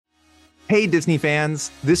Hey, Disney fans.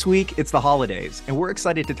 This week, it's the holidays, and we're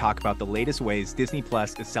excited to talk about the latest ways Disney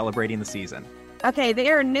Plus is celebrating the season. Okay,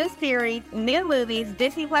 there are new series, new movies,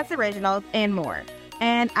 Disney Plus originals, and more.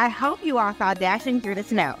 And I hope you all saw Dashing Through the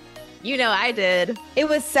Snow. You know I did. It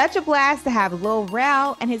was such a blast to have Lil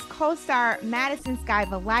Rel and his co-star Madison Skye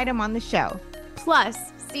Validum on the show. Plus,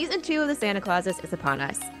 season 2 of The Santa Clauses is upon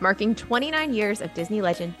us, marking 29 years of Disney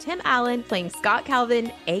legend Tim Allen playing Scott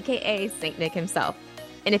Calvin, aka Saint Nick himself.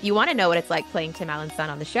 And if you want to know what it's like playing Tim Allen's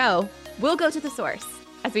son on the show, we'll go to the source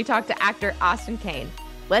as we talk to actor Austin Kane.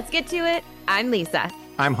 Let's get to it. I'm Lisa.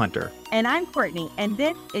 I'm Hunter. And I'm Courtney, and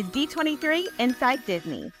this is D23 Inside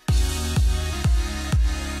Disney.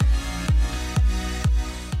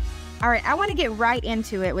 All right, I want to get right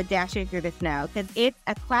into it with Dashing Through the Snow because it's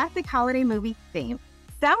a classic holiday movie theme.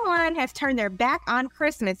 Someone has turned their back on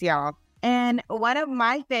Christmas, y'all. And one of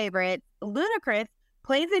my favorites, Ludacris,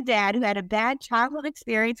 plays a dad who had a bad childhood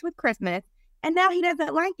experience with Christmas, and now he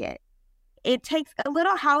doesn't like it. It takes a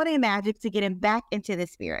little holiday magic to get him back into the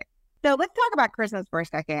spirit. So let's talk about Christmas for a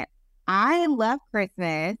second. I love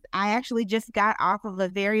Christmas. I actually just got off of a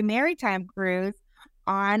very maritime cruise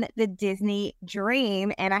on the Disney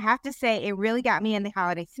Dream, and I have to say it really got me in the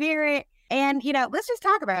holiday spirit. And, let's just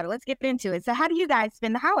talk about it. Let's get into it. So how do you guys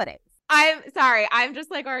spend the holidays? I'm sorry. I'm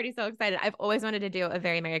just already so excited. I've always wanted to do a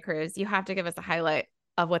Very Merry Cruise. You have to give us a highlight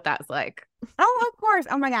of what that's like. Oh, of course.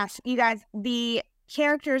 Oh my gosh. You guys, the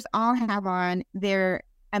characters all have on their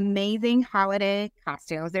amazing holiday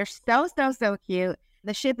costumes. They're so cute.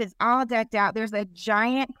 The ship is all decked out. There's a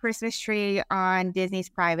giant Christmas tree on Disney's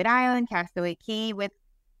private island, Castaway Cay, with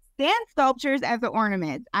sand sculptures as the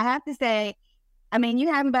ornaments. I have to say,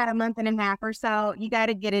 you have about a month and a half or so. You got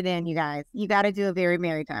to get it in, you guys. You got to do a Very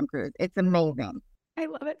Maritime Cruise. It's amazing. I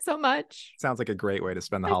love it so much. Sounds like a great way to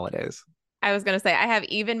spend the holidays. I was going to say, I have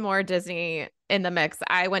even more Disney in the mix.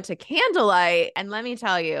 I went to Candlelight, and let me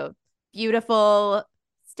tell you, beautiful,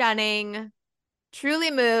 stunning,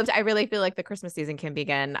 truly moved. I really feel like the Christmas season can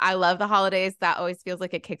begin. I love the holidays. That always feels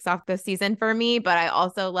like it kicks off the season for me, but I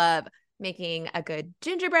also love making a good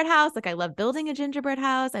gingerbread house. Like I love building a gingerbread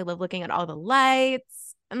house. I love looking at all the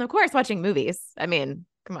lights. And of course, watching movies. Come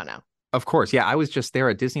on now. Of course. Yeah, I was just there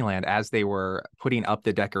at Disneyland as they were putting up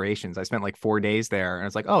the decorations. I spent like 4 days there and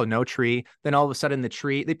it's like, oh, no tree. Then all of a sudden the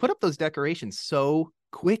tree, they put up those decorations so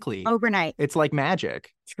quickly. Overnight. It's like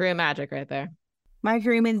magic. True magic right there. My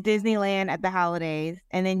dream is Disneyland at the holidays.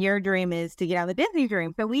 And then your dream is to get on the Disney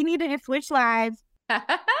Dream. So we need to switch lives.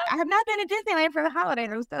 I have not been to Disneyland for the holidays.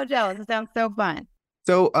 I'm so jealous. It sounds so fun.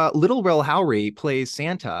 So Little Rel Howery plays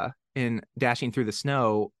Santa in Dashing Through the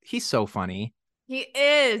Snow. He's so funny. He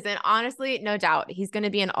is. And honestly, no doubt, he's going to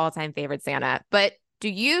be an all-time favorite Santa. But do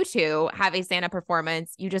you two have a Santa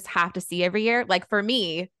performance you just have to see every year? Like for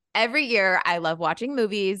me, every year I love watching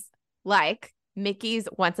movies like Mickey's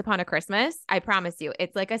Once Upon a Christmas. I promise you,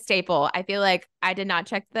 it's like a staple. I feel like I did not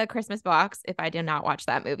check the Christmas box if I did not watch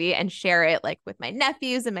that movie and share it like with my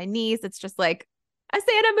nephews and my niece. It's just like a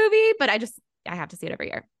Santa movie, but I have to see it every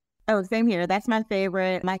year. Oh, same here. That's my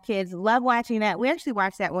favorite. My kids love watching that. We actually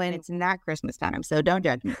watch that when it's not Christmas time, so don't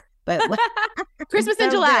judge me. But Christmas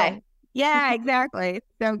in July. Good. Yeah, exactly.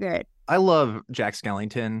 So good. I love Jack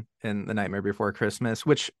Skellington in The Nightmare Before Christmas,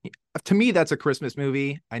 which to me, that's a Christmas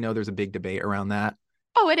movie. I know there's a big debate around that.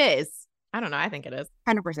 Oh, it is. I don't know. I think it is.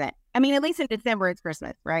 100%. At least in December, it's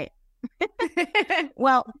Christmas, right?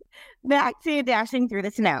 Well, back to Dashing Through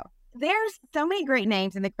the Snow. There's so many great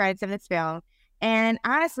names in the credits of this film. And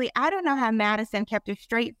honestly, I don't know how Madison kept a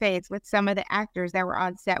straight face with some of the actors that were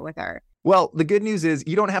on set with her. Well, the good news is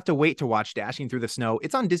you don't have to wait to watch Dashing Through the Snow.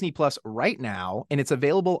 It's on Disney Plus right now, and it's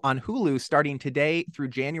available on Hulu starting today through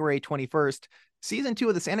January 21st. Season 2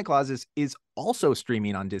 of The Santa Clauses is also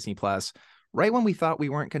streaming on Disney Plus. Right when we thought we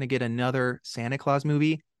weren't going to get another Santa Claus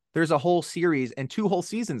movie, there's a whole series and 2 whole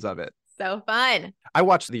seasons of it. So fun. I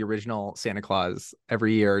watch the original Santa Claus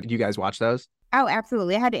every year. Do you guys watch those? Oh,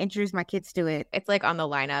 absolutely. I had to introduce my kids to it. It's like on the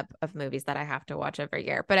lineup of movies that I have to watch every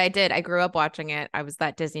year. But I did. I grew up watching it. I was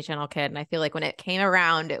that Disney Channel kid. And I feel like when it came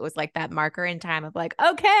around, it was like that marker in time of like,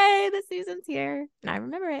 okay, the season's here. And I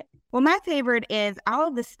remember it. Well, my favorite is all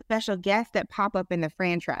of the special guests that pop up in the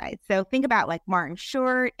franchise. So think about like Martin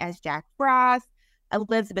Short as Jack Frost,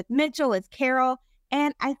 Elizabeth Mitchell as Carol.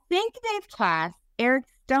 And I think they've cast Eric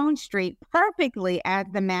Stonestreet perfectly as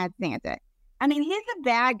the Mad Santa. He's a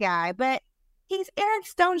bad guy, but he's Eric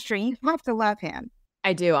Stonestreet. You have to love him.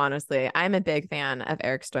 I do, honestly. I'm a big fan of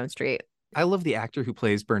Eric Stonestreet. I love the actor who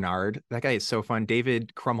plays Bernard. That guy is so fun.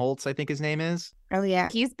 David Krumholtz, I think his name is. Oh, yeah.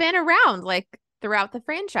 He's been around like throughout the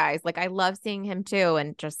franchise. Like I love seeing him too.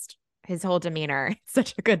 And just his whole demeanor. It's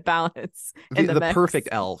such a good balance in the mix. Perfect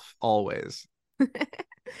elf, always.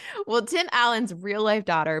 Well, Tim Allen's real life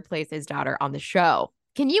daughter plays his daughter on the show.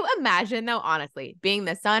 Can you imagine, though, honestly, being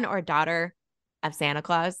the son or daughter of Santa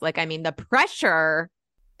Claus? Like, I mean, the pressure.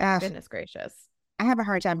 Goodness gracious. I have a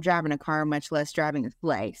hard time driving a car, much less driving a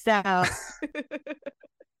sleigh. So,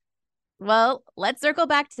 well, let's circle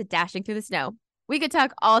back to Dashing Through the Snow. We could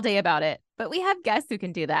talk all day about it, but we have guests who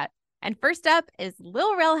can do that. And first up is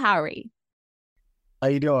Lil Rel Howery. How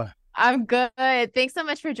you doing? I'm good. Thanks so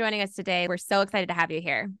much for joining us today. We're so excited to have you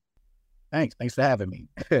here. Thanks for having me.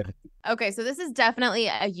 Okay, so this is definitely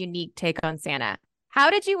a unique take on Santa. How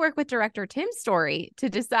did you work with director Tim Story to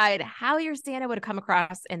decide how your Santa would come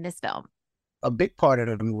across in this film? A big part of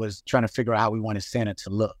it was trying to figure out how we wanted Santa to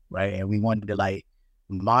look, right? And we wanted to like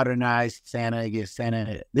modernize Santa, give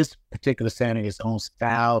Santa, this particular Santa, his own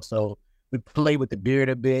style. So we played with the beard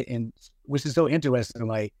a bit, and which is so interesting.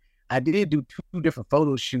 Like, I did do 2 different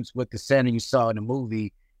photo shoots with the Santa you saw in the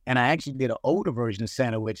movie, and I actually did an older version of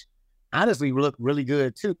Santa, which honestly looked really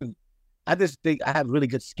good too. I just think I have really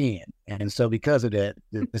good skin, and so because of that,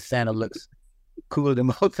 the Santa looks cooler than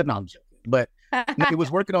most. No, I'm joking. But it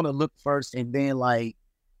was working on the look first, and then like,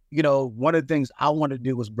 you know, one of the things I wanted to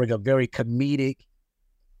do was bring a very comedic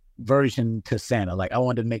version to Santa. Like, I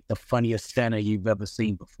wanted to make the funniest Santa you've ever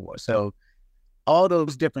seen before. So all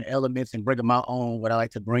those different elements and bringing my own, what I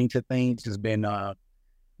like to bring to things, has been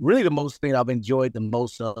really the most thing I've enjoyed the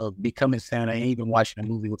most of becoming Santa, and even watching a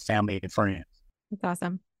movie with family and friends. That's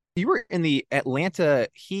awesome. You were in the Atlanta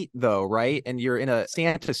heat though, right? And you're in a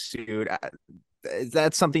Santa suit. Is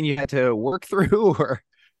that something you had to work through, or?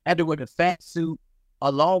 I had to wear a fat suit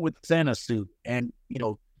along with the Santa suit. And, you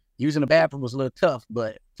know, using the bathroom was a little tough,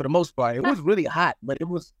 but for the most part, it was really hot. But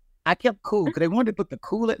I kept cool because they wanted to put the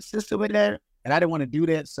coolant system in there, and I didn't want to do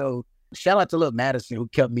that. So shout out to little Madison, who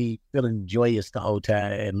kept me feeling joyous the whole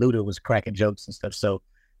time, and Luda was cracking jokes and stuff. So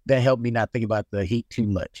that helped me not think about the heat too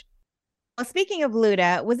much. well, speaking of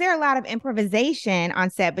Luda, was there a lot of improvisation on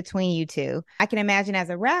set between you two? I can imagine as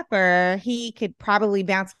a rapper, he could probably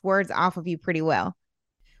bounce words off of you pretty well.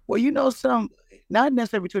 Well, you know, not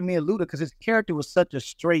necessarily between me and Luda, because his character was such a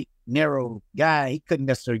straight, narrow guy. He couldn't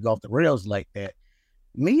necessarily go off the rails like that.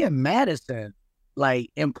 Me and Madison, like,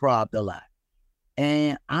 improv a lot.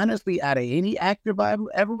 And honestly, out of any actor I've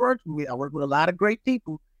ever worked with, I worked with a lot of great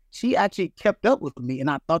people. She actually kept up with me, and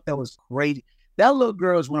I thought that was great. That little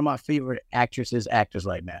girl is one of my favorite actors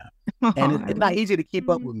right now. And it's not easy to keep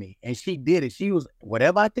up with me. And she did it. She was,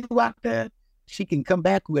 whatever I do out there, she can come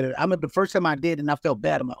back with it. I remember the first time I did, and I felt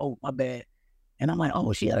bad. I'm like, oh, my bad. And I'm like,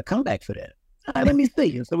 oh, she had a comeback for that. All right, let me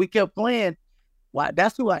see. And so we kept playing. Why?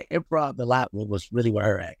 That's who I improv a lot with, was really with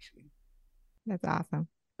her, actually. That's awesome.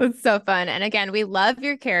 It's so fun. And again, we love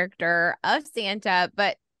your character of Santa,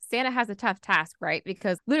 but Santa has a tough task, right?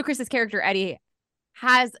 Because Ludacris's character, Eddie,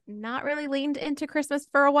 has not really leaned into Christmas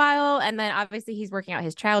for a while. And then obviously he's working out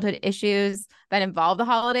his childhood issues that involve the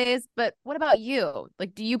holidays. But what about you?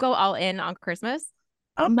 Like, do you go all in on Christmas?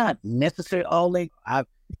 I'm not necessarily all in. I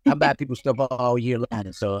buy people stuff all year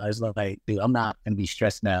long. So I was like, dude, I'm not going to be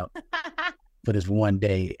stressed out for this one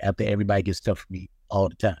day after everybody gets stuff from me all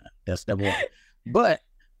the time. That's number one. But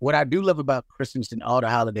what I do love about Christmas and all the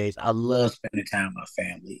holidays, I love spending time with my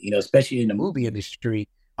family. You know, especially in the movie industry,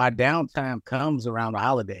 our downtime comes around the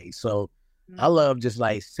holidays. So I love just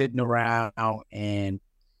like sitting around and,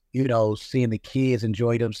 you know, seeing the kids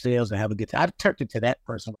enjoy themselves and have a good time. I've turned into that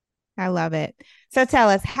person. I love it. So tell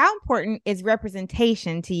us, how important is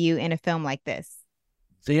representation to you in a film like this?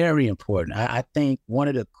 Very important. I think one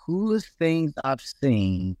of the coolest things I've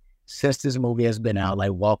seen since this movie has been out,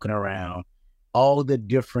 like walking around, all the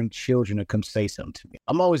different children that come say something to me.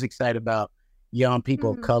 I'm always excited about young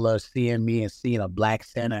people of color seeing me and seeing a Black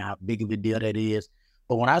Santa, how big of a deal that is.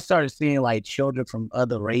 But when I started seeing like children from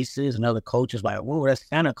other races and other cultures, like, whoa, that's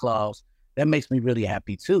Santa Claus, that makes me really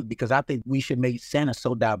happy too, because I think we should make Santa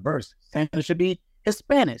so diverse. Santa should be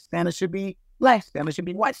Hispanic, Santa should be Black, Santa should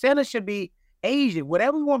be white, Santa should be Asian,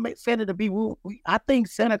 whatever we want to make Santa to be. I think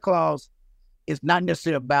Santa Claus is not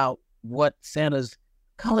necessarily about what Santa's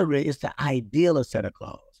color is, it's the ideal of Santa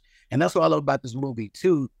Claus. And that's what I love about this movie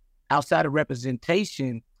too. Outside of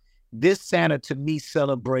representation, this Santa to me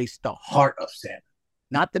celebrates the heart of Santa,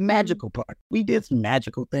 not the magical part. We did some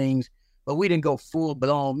magical things, but we didn't go full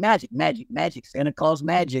blown magic. Santa Claus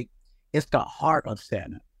magic. It's the heart of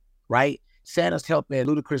Santa, right? Santa's helping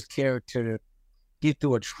Ludacris' character get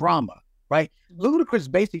through a trauma, right? Ludacris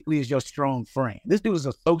basically is your strong friend. This dude is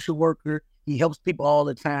a social worker. He helps people all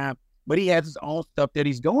the time, but he has his own stuff that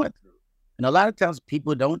he's going through. And a lot of times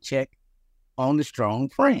people don't check on the strong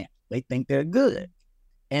friend. They think they're good.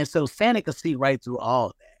 And so Santa could see right through all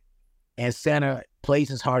of that. And Santa plays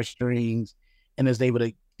his heartstrings and is able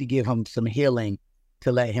to give him some healing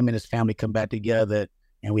to let him and his family come back together.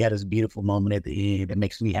 And we had this beautiful moment at the end that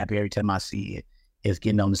makes me happy every time I see it. Is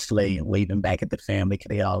getting on the sleigh and waving back at the family because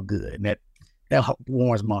they all good. And that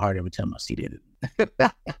warms my heart every time I see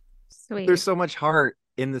that. Sweet. There's so much heart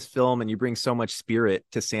in this film, and you bring so much spirit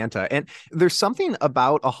to Santa. And there's something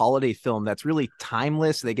about a holiday film that's really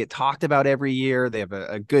timeless. They get talked about every year. They have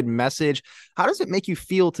a good message. How does it make you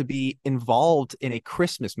feel to be involved in a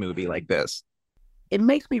Christmas movie like this? It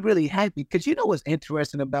makes me really happy because you know what's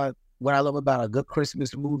interesting about what I love about a good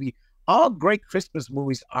Christmas movie? All great Christmas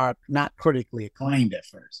movies are not critically acclaimed at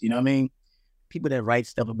first. You know what I mean? People that write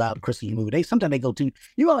stuff about Christmas movie, sometimes they go to,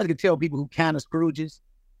 you always can tell people who kind of Scrooges.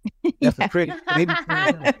 That's a critic.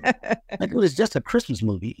 Like, it was just a Christmas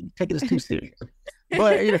movie. You take it as too serious.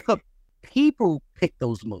 But you know, people pick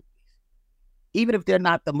those movies. Even if they're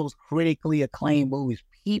not the most critically acclaimed movies,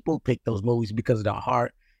 people pick those movies because of their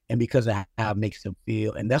heart and because of how it makes them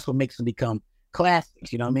feel. And that's what makes them become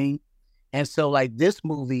classics, you know what I mean? And so like this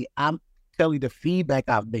movie, I'm telling you, the feedback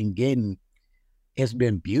I've been getting has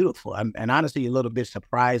been beautiful. And honestly, a little bit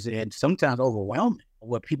surprising and sometimes overwhelming.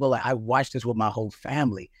 Where people like, I watched this with my whole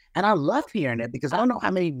family. And I love hearing that because I don't know how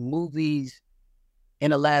many movies in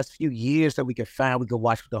the last few years that we could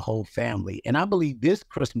watch with the whole family. And I believe this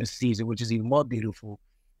Christmas season, which is even more beautiful,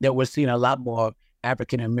 that we're seeing a lot more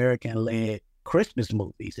African-American-led Christmas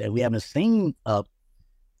movies. And we haven't seen a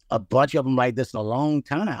bunch of them like this in a long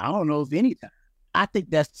time. I don't know if any time. I think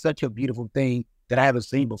that's such a beautiful thing that I haven't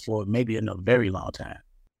seen before, maybe in a very long time.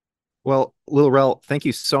 Well, Lil Rel, thank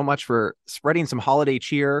you so much for spreading some holiday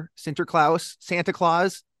cheer. Sinterklaas, Santa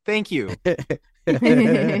Claus, thank you. Thank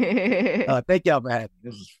y'all for having me.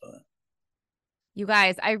 This was fun. You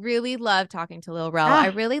guys, I really love talking to Lil Rel. I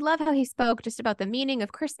really love how he spoke just about the meaning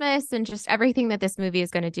of Christmas and just everything that this movie is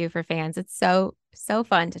going to do for fans. It's so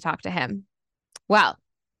fun to talk to him. Well,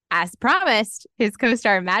 as promised, his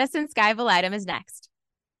co-star Madison Skye Validum is next.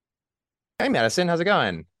 Hey, Madison, how's it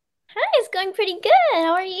going? Hi, it's going pretty good.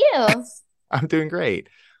 How are you? I'm doing great.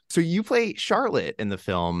 So you play Charlotte in the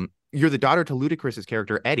film. You're the daughter to Ludacris's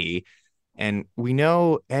character, Eddie. And we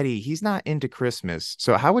know Eddie, he's not into Christmas.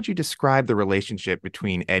 So how would you describe the relationship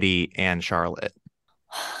between Eddie and Charlotte?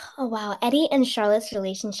 Oh, wow. Eddie and Charlotte's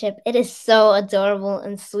relationship, it is so adorable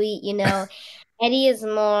and sweet, you know. Eddie is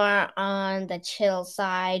more on the chill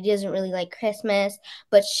side. He doesn't really like Christmas.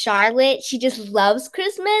 But Charlotte, she just loves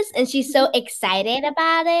Christmas and she's so excited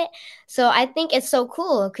about it. So I think it's so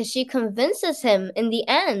cool because she convinces him in the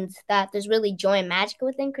end that there's really joy and magic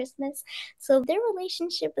within Christmas. So their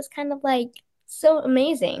relationship is kind of like so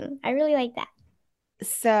amazing. I really like that.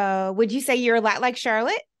 So would you say you're a lot like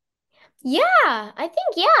Charlotte? Yeah, I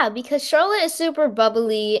think yeah, because Charlotte is super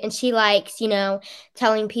bubbly and she likes, you know,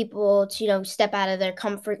 telling people to, you know, step out of their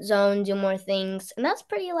comfort zone, do more things. And that's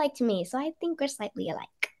pretty alike to me. So I think we're slightly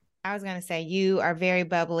alike. I was going to say you are very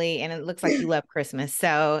bubbly and it looks like you love Christmas.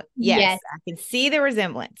 So yes, I can see the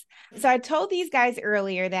resemblance. So I told these guys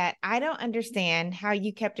earlier that I don't understand how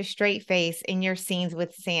you kept a straight face in your scenes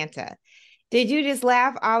with Santa. Did you just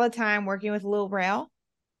laugh all the time working with Lil Rel?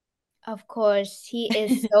 Of course, he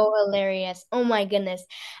is so hilarious. Oh my goodness.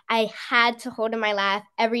 I had to hold in my laugh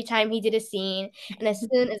every time he did a scene. And as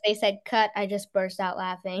soon as they said cut, I just burst out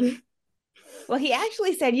laughing. Well, he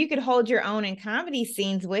actually said you could hold your own in comedy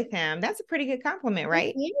scenes with him. That's a pretty good compliment,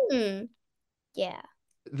 right? Mm-hmm. Yeah.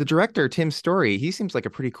 The director, Tim Story, he seems like a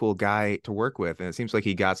pretty cool guy to work with. And it seems like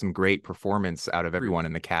he got some great performance out of everyone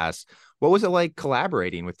in the cast. What was it like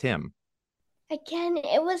collaborating with Tim? Again,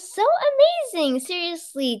 it was so amazing.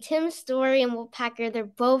 Seriously, Tim Story and Will Packer, they're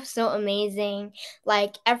both so amazing.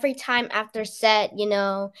 Like every time after set, you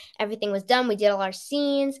know, everything was done, we did all our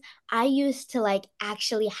scenes. I used to like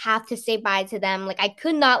actually have to say bye to them. Like I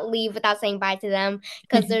could not leave without saying bye to them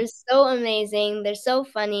because they're so amazing. They're so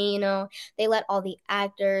funny, you know. They let all the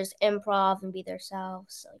actors improv and be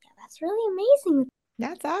themselves. So yeah, that's really amazing.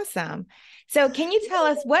 That's awesome. So can you tell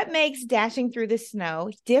us what makes Dashing Through the Snow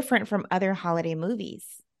different from other holiday movies?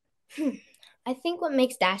 I think what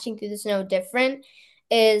makes Dashing Through the Snow different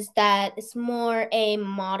is that it's more a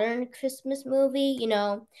modern Christmas movie. You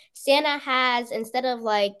know, Santa has, instead of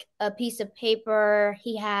like a piece of paper,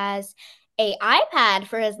 he has a iPad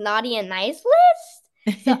for his naughty and nice list.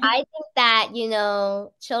 So I think that, you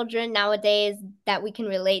know, children nowadays that we can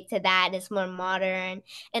relate to that is more modern.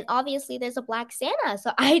 And obviously there's a Black Santa.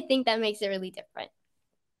 So I think that makes it really different.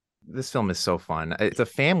 This film is so fun. It's a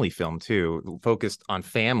family film too, focused on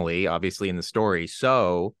family, obviously in the story.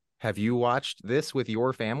 So have you watched this with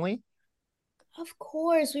your family? Of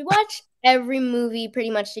course, we watch every movie pretty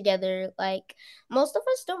much together. Like, most of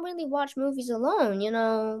us don't really watch movies alone, you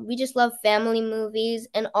know. We just love family movies,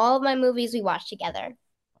 and all of my movies we watch together.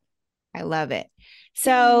 I love it.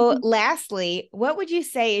 So, lastly, what would you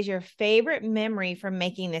say is your favorite memory from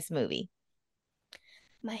making this movie?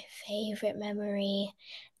 My favorite memory,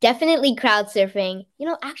 definitely crowd surfing. You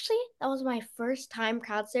know, actually, that was my first time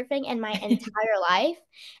crowd surfing in my entire life.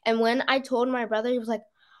 And when I told my brother, he was like,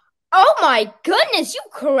 "Oh my goodness, you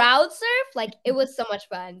crowd surf?" Like, it was so much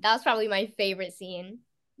fun. That was probably my favorite scene.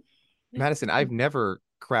 Madison, I've never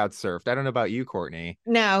crowd surfed. I don't know about you, Courtney.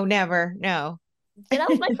 No, never. No. Yeah, that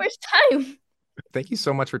was my first time. Thank you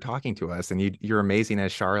so much for talking to us, and you're amazing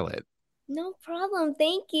as Charlotte. No problem.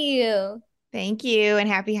 Thank you. Thank you. And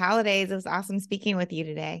happy holidays. It was awesome speaking with you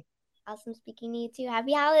today. Awesome speaking to you too.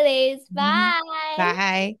 Happy holidays. Bye.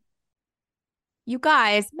 Bye. You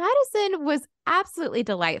guys, Madison was absolutely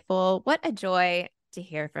delightful. What a joy to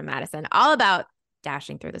hear from Madison, all about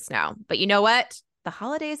dashing through the snow. But you know what? The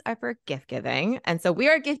holidays are for gift giving. And so we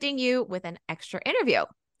are gifting you with an extra interview.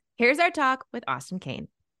 Here's our talk with Austin Kane.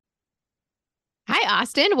 Hi,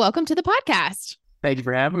 Austin. Welcome to the podcast. Thank you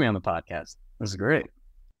for having me on the podcast. This is great.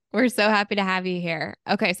 We're so happy to have you here.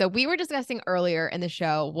 Okay, so we were discussing earlier in the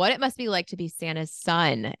show what it must be like to be Santa's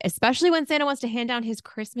son, especially when Santa wants to hand down his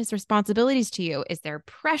Christmas responsibilities to you. Is there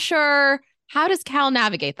pressure? How does Cal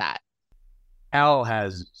navigate that? Al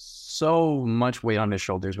has so much weight on his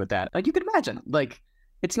shoulders with that. Like, you can imagine, like,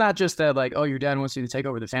 it's not just that, like, oh, your dad wants you to take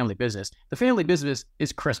over the family business. The family business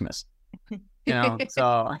is Christmas, you know?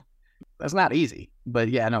 So that's not easy. But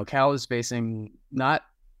yeah, no, Cal is facing not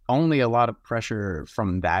only a lot of pressure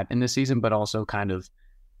from that in this season, but also kind of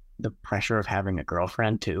the pressure of having a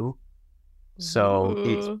girlfriend too. So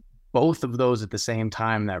it's both of those at the same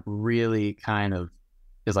time that really kind of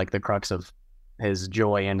is like the crux of his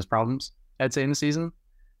joy and his problems, I'd say, in the season.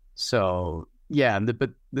 So yeah, but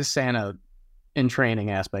the Santa in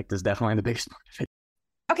training aspect is definitely the biggest part of it.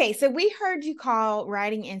 Okay, so we heard you call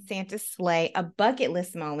riding in Santa's sleigh a bucket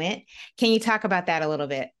list moment. Can you talk about that a little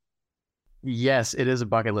bit? Yes, it is a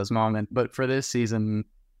bucket list moment, but for this season,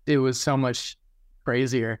 it was so much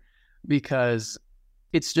crazier because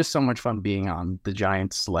it's just so much fun being on the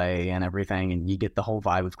giant sleigh and everything, and you get the whole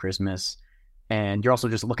vibe of Christmas, and you're also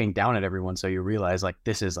just looking down at everyone, so you realize, like,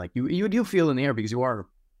 this is, like, you do feel in the air because you are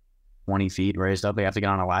 20 feet raised up. They have to get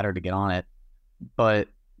on a ladder to get on it, but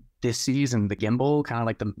this season, the gimbal, kind of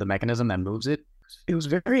like the mechanism that moves it, it was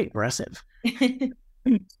very aggressive.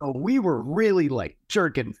 So we were really like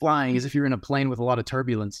jerking, flying as if you're in a plane with a lot of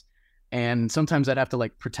turbulence. And sometimes I'd have to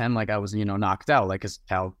like pretend like I was, knocked out, like, 'cause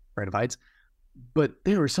how afraid of heights. But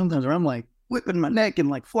there were sometimes where I'm like whipping my neck and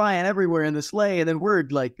like flying everywhere in the sleigh. And then we're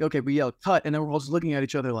like, okay, we yell cut. And then we're all just looking at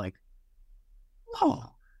each other like, oh,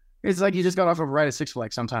 it's like you just got off of a ride at Six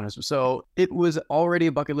Flags sometimes. So it was already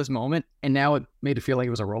a bucket list moment. And now it made it feel like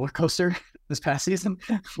it was a roller coaster this past season,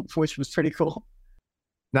 which was pretty cool.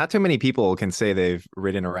 Not too many people can say they've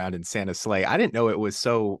ridden around in Santa's sleigh. I didn't know it was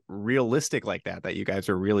so realistic like that you guys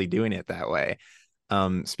are really doing it that way.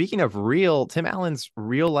 Speaking of real, Tim Allen's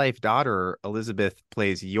real life daughter, Elizabeth,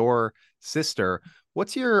 plays your sister.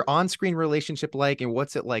 What's your on-screen relationship like, and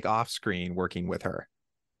what's it like off-screen working with her?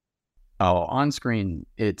 Oh, on screen,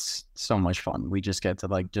 it's so much fun. We just get to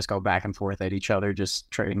like just go back and forth at each other, just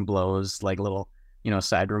trading blows, like little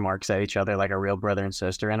side remarks at each other like a real brother and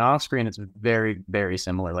sister. And off screen, it's very, very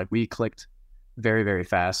similar. Like, we clicked very, very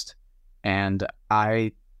fast. And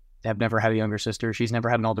I have never had a younger sister. She's never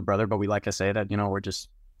had an older brother, but we like to say that, we're just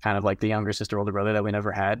kind of like the younger sister, older brother that we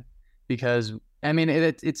never had. Because, I mean,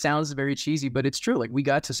 it sounds very cheesy, but it's true. Like, we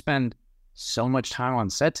got to spend so much time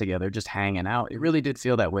on set together, just hanging out. It really did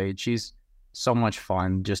feel that way. She's so much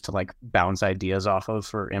fun just to like bounce ideas off of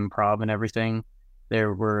for improv and everything.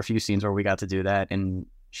 There were a few scenes where we got to do that, and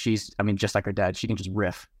she's, I mean, just like her dad, she can just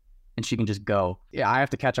riff and she can just go. Yeah, I have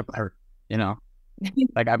to catch up with her,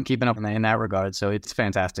 like, I'm keeping up in that regard. So it's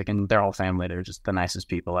fantastic. And they're all family. They're just the nicest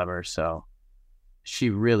people ever. So she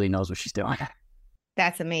really knows what she's doing.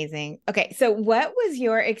 That's amazing. Okay, so what was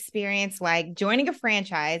your experience like joining a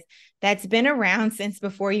franchise that's been around since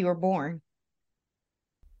before you were born?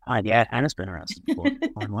 Yeah, Hannah's been around since before.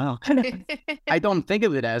 Wow. I don't think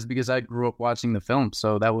of it as, because I grew up watching the film,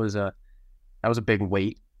 so that was a big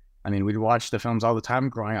weight. I mean, we'd watch the films all the time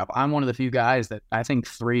growing up. I'm one of the few guys that I think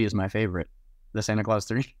 3 is my favorite, the Santa Claus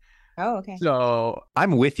 3. Oh, okay. So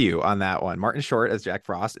I'm with you on that one. Martin Short as Jack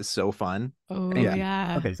Frost is so fun. Oh,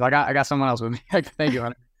 yeah. Okay, so I got someone else with me. Thank you,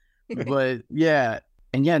 Hunter. But yeah,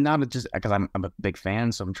 and yeah, not just because I'm a big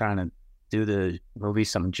fan, so I'm trying to do the movie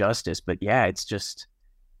some justice. But yeah, it's just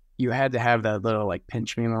you had to have that little like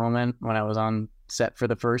pinch me moment when I was on set for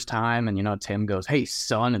the first time, and Tim goes, "Hey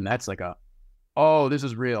son," and that's like oh, this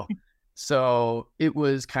is real. So it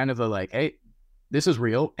was kind of a like, hey, this is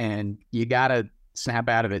real, and you gotta snap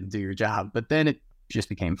out of it and do your job. But then it just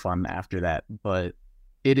became fun after that. But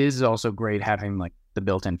it is also great having like the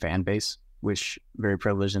built-in fan base, which very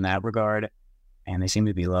privileged in that regard, and they seem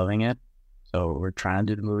to be loving it. So we're trying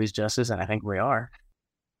to do the movies justice, and I think we are.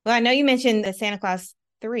 Well, I know you mentioned the Santa Claus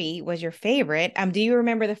 3 was your favorite. Do you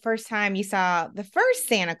remember the first time you saw the first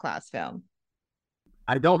Santa Claus film?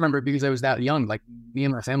 I don't remember because I was that young. Like me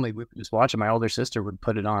and my family, we would just watch it. My older sister would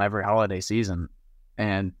put it on every holiday season.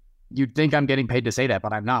 And you'd think I'm getting paid to say that,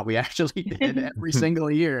 but I'm not. We actually did every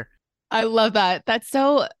single year. I love that. That's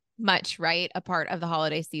so much, right? A part of the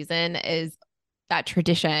holiday season is that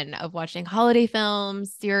tradition of watching holiday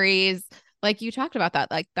films, series. Like you talked about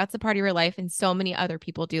that. Like that's a part of your life. And so many other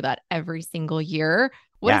people do that every single year.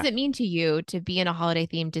 What does it mean to you to be in a holiday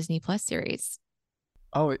themed Disney Plus series?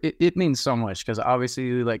 Oh, it means so much because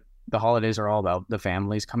obviously like the holidays are all about the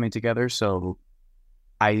families coming together. So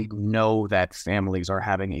I know that families are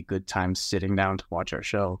having a good time sitting down to watch our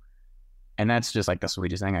show. And that's just like the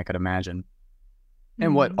sweetest thing I could imagine. Mm-hmm.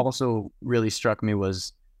 And what also really struck me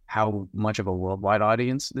was how much of a worldwide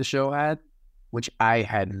audience the show had, which I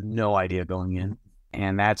had no idea going in.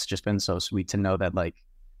 And that's just been so sweet to know that like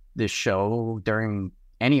this show during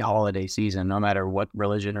any holiday season, no matter what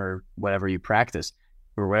religion or whatever you practice,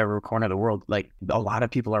 or whatever corner of the world, like a lot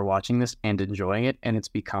of people are watching this and enjoying it, and it's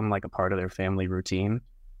become like a part of their family routine,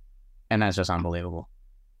 and that's just unbelievable.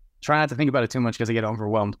 Try not to think about it too much because I get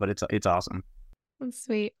overwhelmed, but it's awesome. That's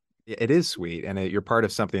sweet. It is sweet, and you're part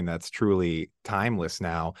of something that's truly timeless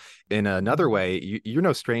now. In another way, you're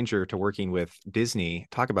no stranger to working with Disney.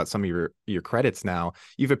 Talk about some of your credits now.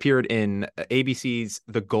 You've appeared in ABC's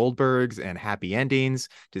The Goldbergs and Happy Endings,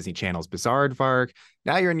 Disney Channel's Bizarre Advark.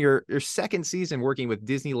 Now you're in your second season working with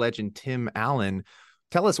Disney legend Tim Allen.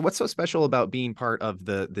 Tell us, what's so special about being part of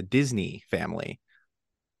the Disney family?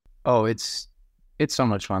 Oh, it's so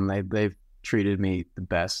much fun. They've treated me the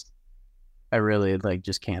best. I really like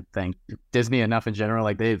just can't thank Disney enough in general.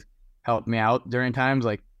 Like they've helped me out during times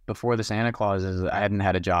like before the Santa Clauses. I hadn't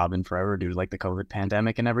had a job in forever due to like the COVID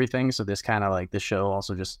pandemic and everything. So this kind of like the show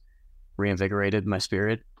also just reinvigorated my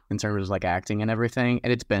spirit in terms of like acting and everything.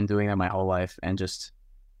 And it's been doing that my whole life. And just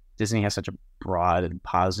Disney has such a broad and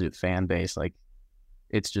positive fan base. Like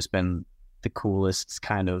it's just been the coolest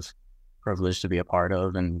kind of privilege to be a part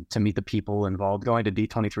of and to meet the people involved. Going to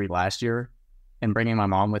D23 last year and bringing my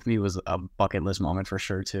mom with me was a bucket list moment for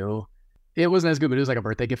sure too. It wasn't as good, but it was like a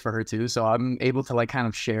birthday gift for her too. So I'm able to like kind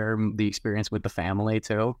of share the experience with the family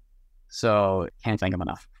too. So can't thank them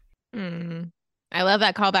enough. I love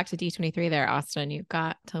that callback to D23 there, Austin. You've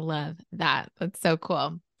got to love that. That's so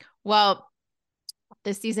cool. Well,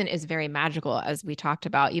 this season is very magical, as we talked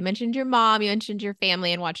about. You mentioned your mom, you mentioned your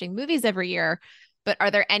family and watching movies every year, but are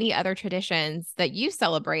there any other traditions that you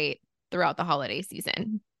celebrate throughout the holiday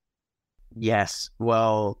season? Yes.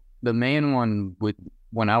 Well, the main one would,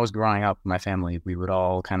 when I was growing up, my family, we would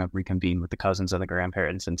all kind of reconvene with the cousins and the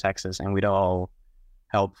grandparents in Texas, and we'd all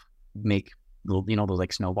help make little, those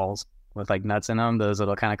like snowballs with like nuts in them, those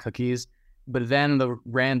little kind of cookies. But then the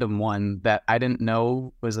random one that I didn't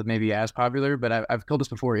know was maybe as popular, but I've told this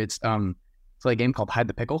before. It's like a game called Hide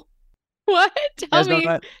the Pickle. What?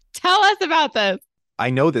 Tell us about this. I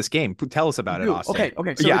know this game. Tell us about it, Austin.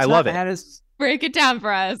 Okay. So yeah, I love it. Break it down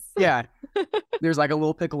for us. Yeah. There's like a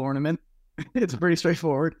little pickle ornament. It's pretty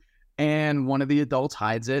straightforward. And one of the adults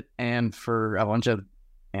hides it. And for a bunch of,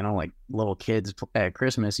 like little kids at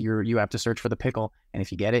Christmas, you have to search for the pickle. And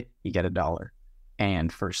if you get it, you get $1.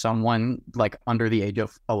 And for someone like under the age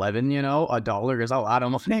of 11, $1 is a lot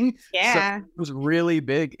of money. Yeah. So it was really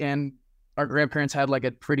big. And our grandparents had like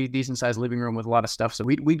a pretty decent sized living room with a lot of stuff. So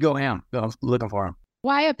we'd go ham looking for them.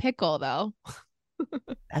 Why a pickle though?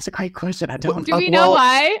 That's a great question. I don't. Do we know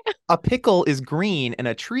why? A pickle is green and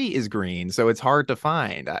a tree is green, so it's hard to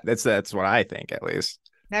find. That's what I think, at least.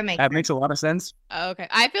 That makes a lot of sense. Okay,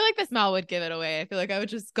 I feel like the smell would give it away. I feel like I would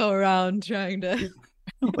just go around trying to.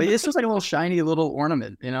 Well, it's just like a little shiny little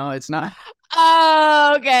ornament. It's not.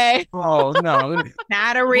 Oh, okay. Oh no,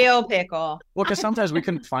 not a real pickle. Well, because sometimes we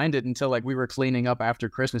couldn't find it until like we were cleaning up after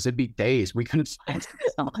Christmas. It'd be days we couldn't find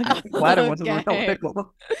it. I'm glad it wasn't a real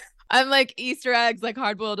pickle. I'm like Easter eggs, like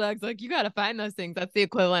hard-boiled eggs. Like you got to find those things. That's the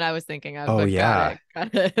equivalent I was thinking of. Oh yeah.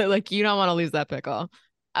 Got it. Like you don't want to lose that pickle.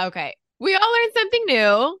 Okay. We all learned something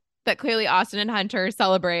new that clearly Austin and Hunter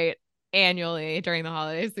celebrate annually during the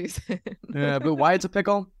holiday season. Yeah, but why it's a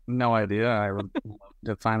pickle? No idea. I love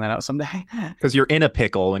to find that out someday. Because you're in a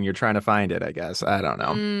pickle when you're trying to find it, I guess. I don't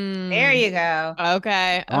know. There you go.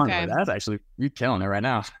 Okay. Okay. That's actually, you're killing it right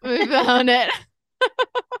now. We found it.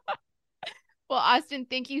 Well, Austin,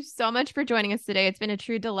 thank you so much for joining us today. It's been a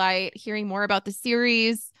true delight hearing more about the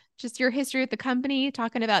series, just your history with the company,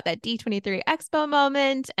 talking about that D23 Expo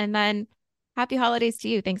moment, and then happy holidays to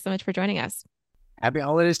you. Thanks so much for joining us. Happy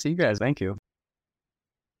holidays to you guys. Thank you.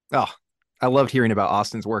 Oh, I loved hearing about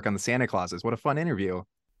Austin's work on the Santa Clauses. What a fun interview.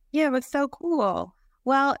 Yeah, it was so cool.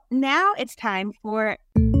 Well, now it's time for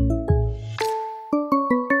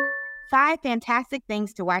 5 fantastic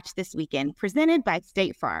things to watch this weekend, presented by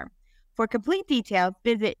State Farm. For complete details,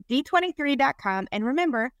 visit D23.com. And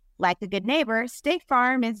remember, like a good neighbor, State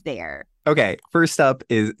Farm is there. Okay, first up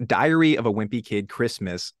is Diary of a Wimpy Kid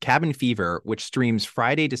Christmas, Cabin Fever, which streams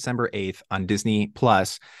Friday, December 8th on Disney+.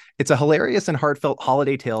 It's a hilarious and heartfelt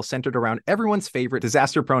holiday tale centered around everyone's favorite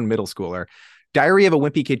disaster-prone middle schooler. Diary of a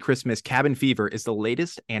Wimpy Kid Christmas, Cabin Fever is the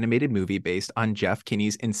latest animated movie based on Jeff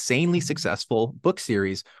Kinney's insanely successful book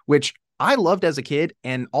series, which I loved as a kid,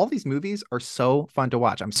 and all these movies are so fun to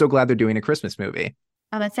watch. I'm so glad they're doing a Christmas movie.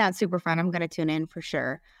 Oh, that sounds super fun. I'm going to tune in for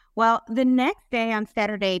sure. Well, the next day on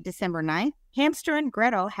Saturday, December 9th, Hamster and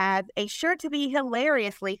Gretel has a sure-to-be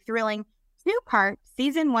hilariously thrilling 2-part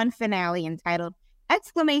season 1 finale entitled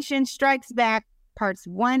Exclamation Strikes Back Parts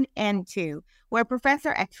 1 and 2, where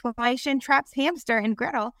Professor Exclamation traps Hamster and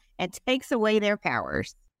Gretel and takes away their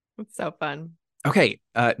powers. It's so fun. Okay,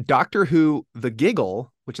 Doctor Who The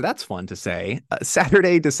Giggle, which that's fun to say,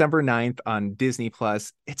 Saturday, December 9th on Disney+.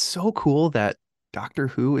 It's so cool that Doctor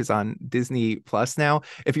Who is on Disney Plus now.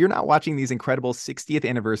 If you're not watching these incredible 60th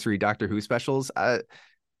anniversary Doctor Who specials,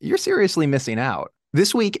 you're seriously missing out.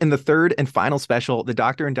 This week in the 3rd and final special, the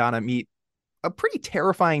Doctor and Donna meet a pretty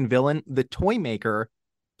terrifying villain, the Toy Maker,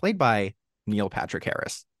 played by Neil Patrick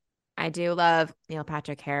Harris. I do love Neil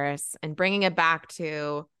Patrick Harris, and bringing it back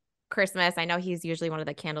to Christmas. I know he's usually one of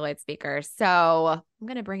the candlelight speakers, so I'm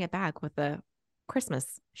going to bring it back with the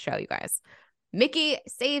Christmas show, you guys. Mickey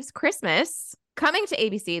Saves Christmas, coming to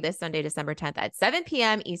ABC this Sunday, December 10th at 7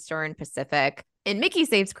 p.m. Eastern Pacific. In Mickey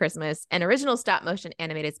Saves Christmas, an original stop-motion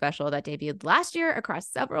animated special that debuted last year across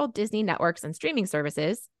several Disney networks and streaming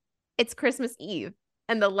services, it's Christmas Eve,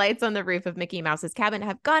 and the lights on the roof of Mickey Mouse's cabin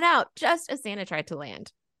have gone out just as Santa tried to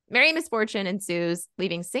land. Merry misfortune ensues,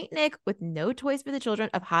 leaving St. Nick with no toys for the children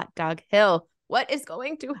of Hot Dog Hill. What is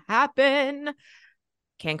going to happen?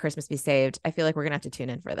 Can Christmas be saved? I feel like we're going to have to tune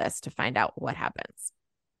in for this to find out what happens.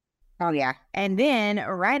 Oh, yeah. And then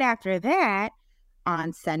right after that,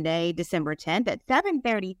 on Sunday, December 10th at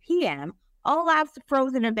 7:30 p.m., Olaf's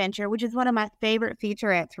Frozen Adventure, which is one of my favorite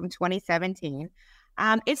featurettes from 2017.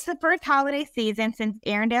 It's the first holiday season since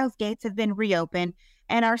Arendale's gates have been reopened,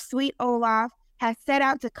 and our sweet Olaf has set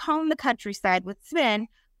out to comb the countryside with Sven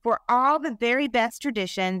for all the very best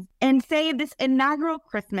traditions and save this inaugural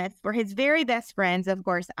Christmas for his very best friends, of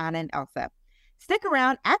course, Anna and Elsa. Stick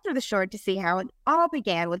around after the short to see how it all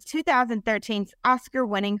began with 2013's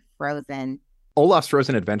Oscar-winning Frozen. Olaf's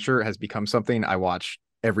Frozen Adventure has become something I watch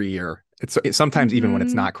every year. It's sometimes even when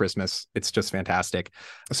it's not Christmas, it's just fantastic.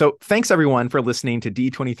 So thanks everyone for listening to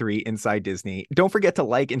D23 Inside Disney. Don't forget to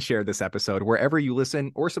like and share this episode wherever you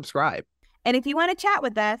listen or subscribe. And if you want to chat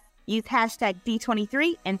with us, use hashtag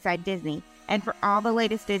D23 Inside Disney. And for all the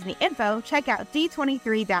latest Disney info, check out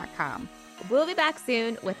D23.com. We'll be back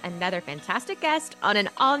soon with another fantastic guest on an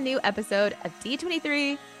all-new episode of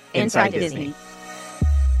D23 Inside Disney.